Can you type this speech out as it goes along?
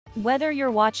Whether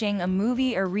you're watching a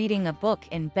movie or reading a book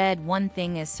in bed, one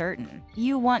thing is certain: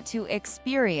 you want to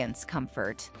experience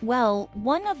comfort. Well,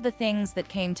 one of the things that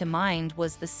came to mind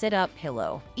was the sit-up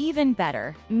pillow. Even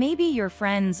better, maybe your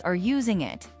friends are using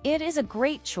it. It is a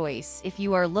great choice if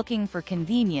you are looking for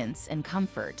convenience and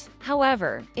comfort.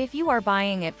 However, if you are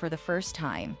buying it for the first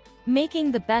time,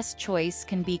 making the best choice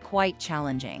can be quite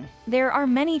challenging. There are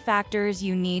many factors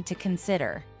you need to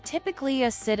consider. Typically,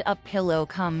 a sit-up pillow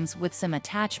comes with some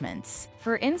attachments.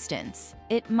 For instance,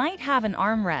 it might have an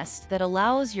armrest that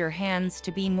allows your hands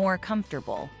to be more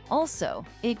comfortable. Also,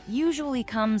 it usually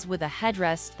comes with a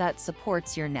headrest that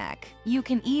supports your neck. You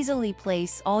can easily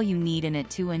place all you need in it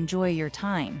to enjoy your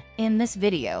time. In this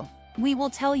video, we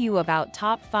will tell you about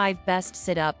top 5 best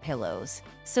sit-up pillows,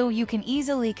 so you can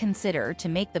easily consider to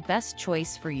make the best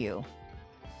choice for you.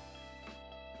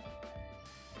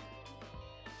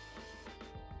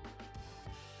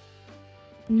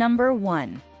 Number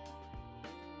 1.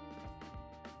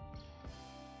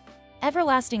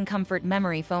 Everlasting Comfort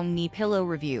Memory Foam Knee Pillow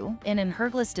Review. In an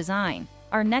hergless design,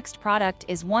 our next product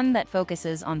is one that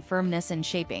focuses on firmness and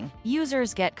shaping.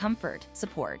 Users get comfort,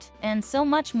 support, and so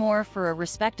much more for a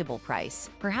respectable price.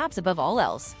 Perhaps above all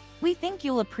else, we think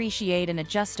you'll appreciate an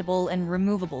adjustable and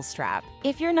removable strap.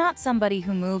 If you're not somebody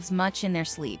who moves much in their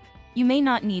sleep, you may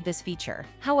not need this feature.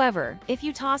 However, if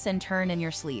you toss and turn in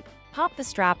your sleep, pop the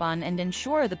strap on and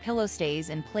ensure the pillow stays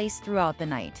in place throughout the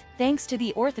night. Thanks to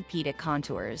the orthopedic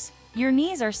contours, your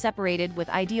knees are separated with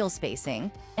ideal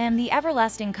spacing, and the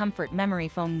Everlasting Comfort Memory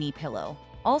Foam Knee Pillow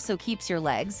also keeps your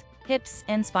legs, hips,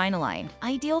 and spine aligned.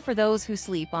 Ideal for those who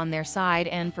sleep on their side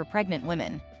and for pregnant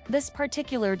women. This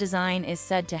particular design is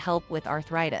said to help with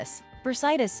arthritis,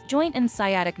 bursitis, joint and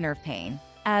sciatic nerve pain,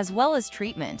 as well as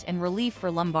treatment and relief for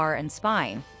lumbar and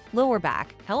spine, lower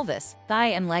back, pelvis, thigh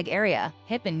and leg area,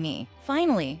 hip and knee.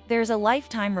 Finally, there's a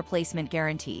lifetime replacement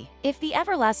guarantee. If the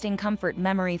Everlasting Comfort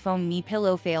Memory Foam Knee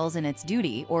Pillow fails in its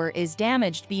duty or is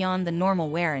damaged beyond the normal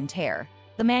wear and tear,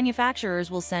 the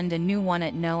manufacturers will send a new one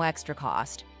at no extra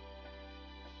cost.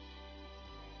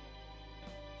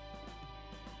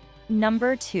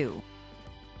 Number 2.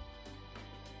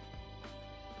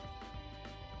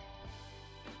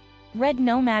 Red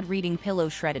Nomad Reading Pillow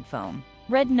Shredded Foam.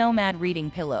 Red Nomad Reading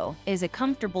Pillow is a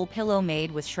comfortable pillow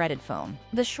made with shredded foam.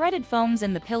 The shredded foams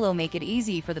in the pillow make it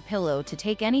easy for the pillow to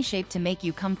take any shape to make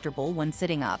you comfortable when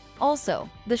sitting up. Also,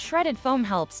 the shredded foam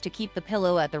helps to keep the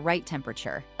pillow at the right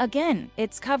temperature. Again,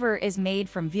 its cover is made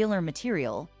from velour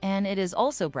material, and it is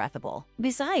also breathable.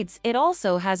 Besides, it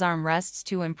also has armrests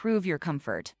to improve your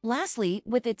comfort. Lastly,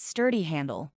 with its sturdy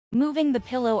handle, moving the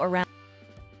pillow around.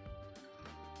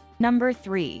 Number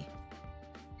 3.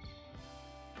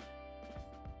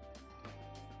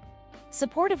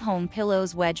 Supportive Home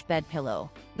Pillows Wedge Bed Pillow.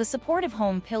 The Supportive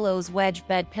Home Pillows Wedge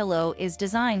Bed Pillow is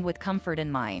designed with comfort in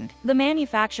mind. The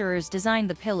manufacturers designed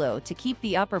the pillow to keep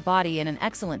the upper body in an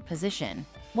excellent position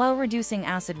while reducing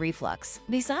acid reflux.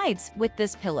 Besides, with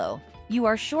this pillow, you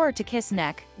are sure to kiss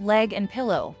neck, leg, and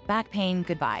pillow back pain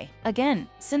goodbye. Again,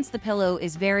 since the pillow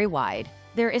is very wide,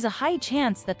 there is a high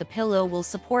chance that the pillow will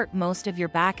support most of your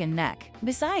back and neck.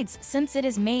 Besides, since it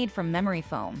is made from memory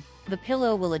foam, the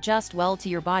pillow will adjust well to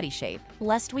your body shape,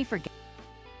 lest we forget.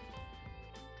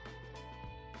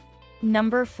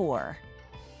 Number 4.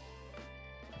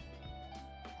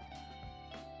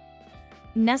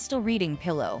 Nestle Reading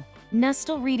Pillow.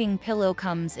 Nestle Reading Pillow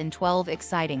comes in 12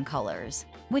 exciting colors,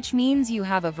 which means you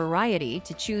have a variety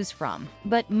to choose from.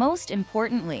 But most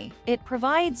importantly, it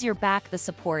provides your back the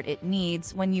support it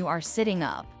needs when you are sitting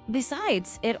up.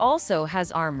 Besides, it also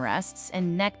has armrests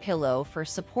and neck pillow for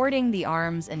supporting the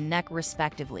arms and neck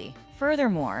respectively.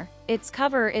 Furthermore, its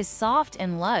cover is soft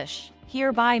and lush,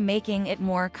 hereby making it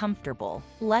more comfortable.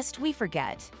 Lest we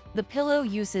forget, the pillow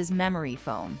uses memory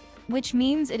foam, which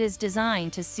means it is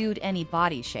designed to suit any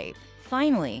body shape.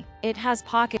 Finally, it has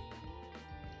pocket.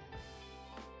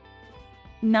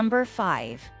 Number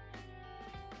 5.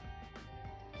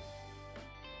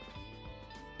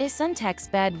 Isuntex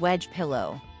Bed Wedge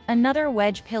Pillow. Another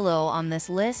wedge pillow on this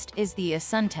list is the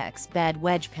Isuntex Bed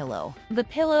Wedge Pillow. The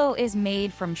pillow is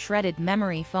made from shredded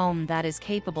memory foam that is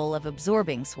capable of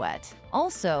absorbing sweat.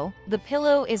 Also, the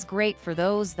pillow is great for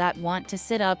those that want to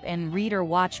sit up and read or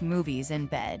watch movies in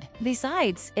bed.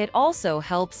 Besides, it also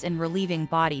helps in relieving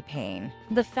body pain.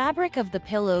 The fabric of the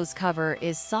pillow's cover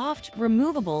is soft,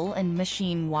 removable, and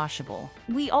machine washable.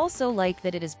 We also like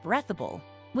that it is breathable,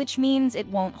 which means it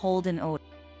won't hold an odor.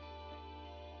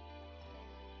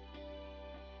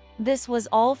 This was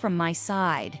all from my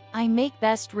side. I make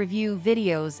best review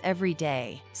videos every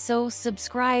day, so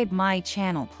subscribe my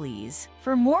channel please.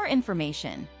 For more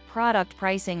information, product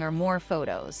pricing or more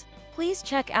photos, Please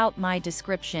check out my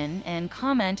description and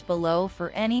comment below for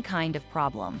any kind of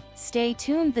problem. Stay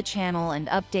tuned the channel and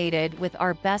updated with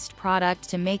our best product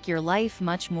to make your life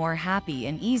much more happy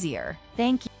and easier.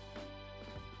 Thank you.